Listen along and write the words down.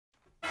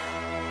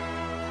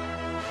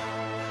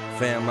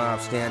FMOB,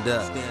 stand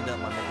up. Stand up,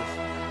 my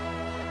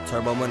niggas.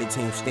 Turbo Money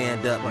Team,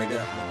 stand up,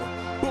 nigga.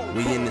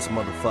 We in this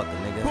motherfucker,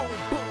 nigga.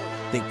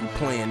 Think you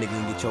playing, nigga,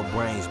 and get your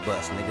brains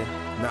bust, nigga.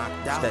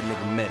 Knocked out. It's that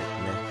nigga Medic,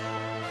 man.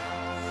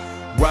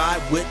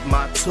 Ride with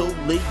my two,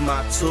 lead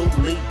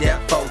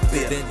that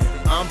 4-5.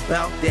 I'm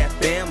bout that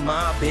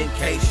FMOB in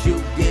case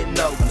you didn't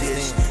know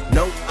this.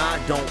 No,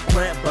 I don't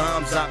plant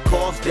bombs, I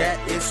cause that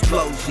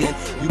explosion.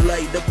 You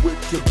laid up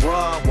with your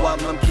bra while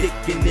I'm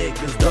kicking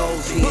niggas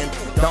those in.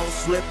 Don't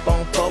slip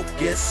on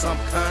focus, I'm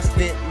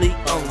constantly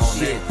on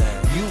shit.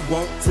 You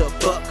want to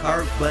fuck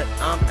her, but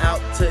I'm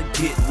out to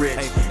get rich.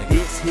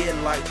 It's here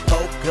like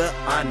poker,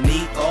 I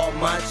need all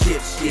my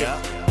chips, shit.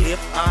 If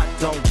I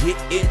don't get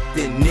it,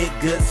 then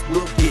niggas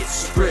will get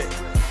stripped.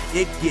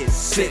 It gets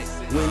sick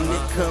when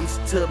it comes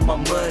to my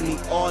money.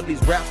 All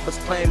these rappers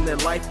claim their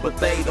life, but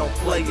they don't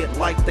play it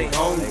like they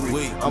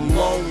hungry. I'm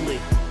lonely,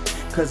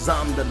 cause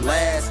I'm the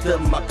last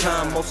of my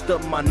kind. Most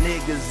of my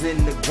niggas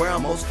in the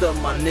ground, most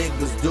of my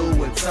niggas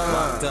doing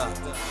time.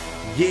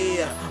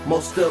 Yeah,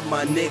 most of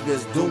my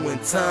niggas doing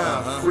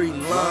time. Free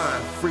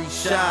line, free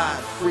shot,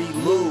 free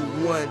loot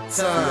one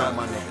time.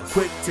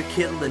 Quick to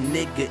kill a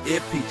nigga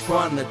if he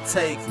tryna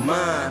take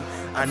mine.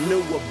 I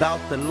knew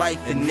about the life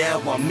and now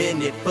I'm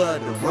in it for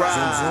the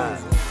ride.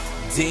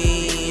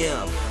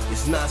 Damn,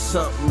 it's not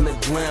something to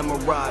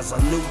glamorize.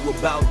 I knew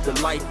about the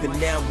life and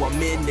now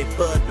I'm in it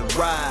for the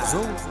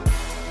ride.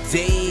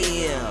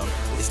 Damn,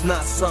 it's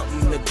not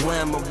something to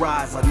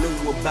glamorize. I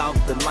knew about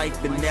the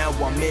life and now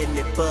I'm in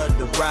it for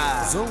the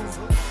ride.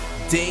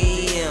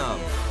 Damn,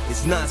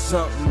 it's not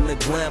something to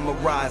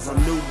glamorize.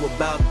 I knew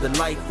about the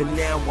life and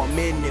now I'm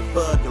in it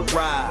for the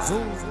ride.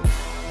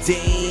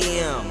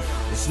 Damn,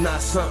 it's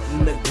not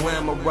something to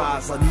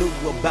glamorize. I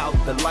knew about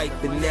the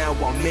life and now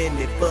I'm in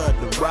it for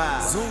the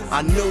ride.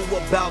 I knew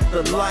about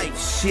the life,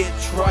 shit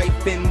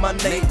tripe in my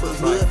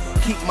neighborhood.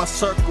 Keep my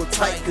circle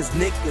tight cause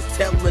niggas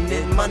telling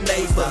in my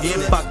neighborhood.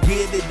 If I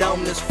get it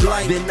on this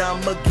flight, then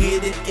I'ma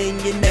get it in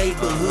your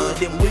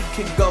neighborhood. And we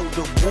can go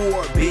to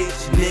war,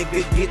 bitch,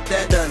 nigga, get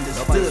that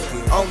understood.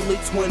 Only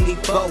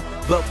 24,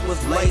 but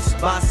was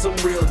laced by some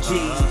real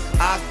G's.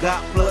 I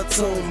got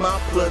platoon, my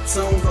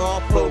platoon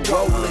all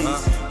parolees.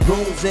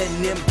 Goons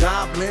and them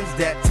goblins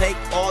that take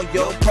all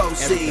your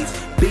proceeds.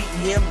 Beat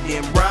him,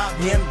 then rob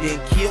him, then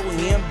kill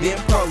him, then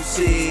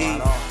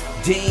proceed.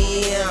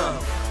 Damn,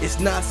 it's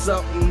not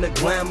something to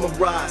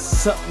glamorize.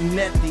 Something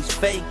that these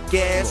fake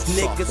ass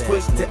niggas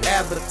quick to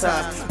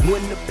advertise.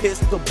 When the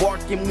pistol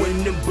barking,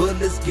 when them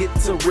bullets get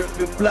to rip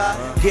and fly,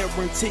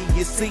 guarantee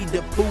you see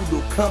the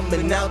poodle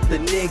coming out the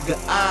nigga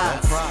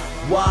eyes.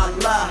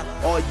 Voila,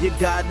 all you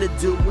gotta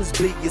do is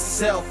be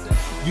yourself.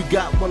 You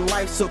got one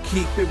life, so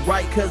keep it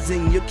right, cause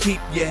then you keep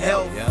your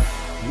health.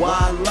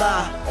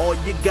 Voila, all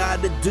you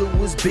gotta do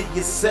is be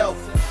yourself.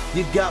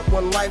 You got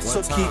one life,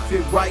 so keep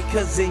it right,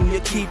 cause then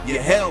you keep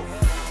your health.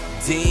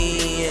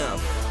 Damn,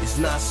 it's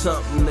not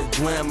something to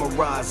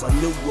glamorize. I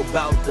knew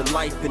about the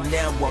life and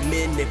now I'm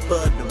in it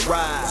for the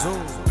ride.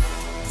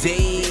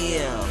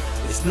 Damn,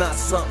 it's not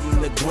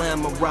something to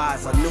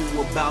glamorize. I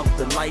knew about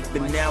the life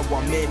and now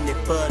I'm in it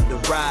for the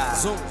ride.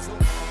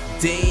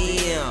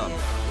 Damn,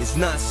 it's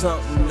not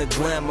something to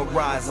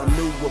glamorize. I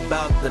knew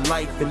about the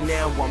life and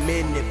now I'm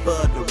in it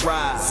for the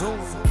ride.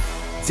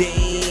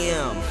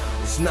 Damn,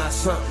 it's not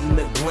something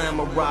to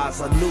glamorize.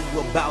 I knew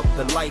about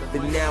the life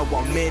and now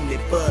I'm in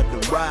it for the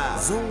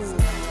ride.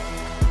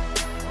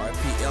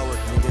 R.I.P.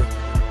 Elric, nigga.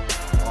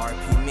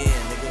 R.I.P.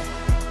 man, nigga.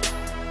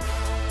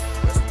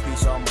 Rest in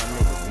peace all my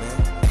niggas, man.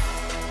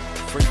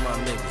 Free my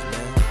niggas,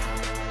 man.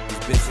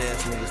 These bitch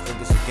ass niggas think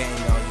it's a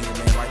game out here,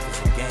 man. Life is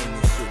a game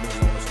and shit, niggas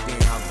don't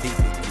understand how deep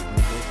it get,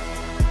 nigga.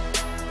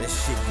 That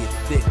shit get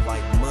thick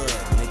like mud,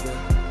 nigga.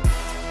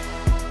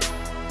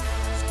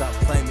 Stop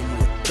claiming you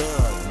a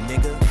thug,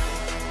 nigga.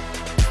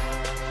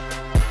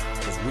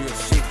 Cause real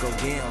shit go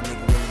down,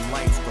 nigga, when them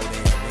lights go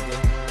down, nigga.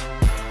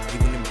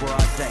 Even in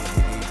broad day,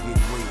 nigga, it get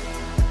real.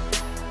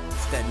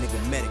 It's that nigga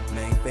Medic,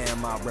 man.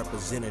 FMOB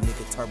representative,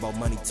 nigga. Turbo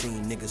Money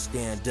Team, nigga.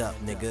 Stand up,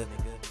 nigga.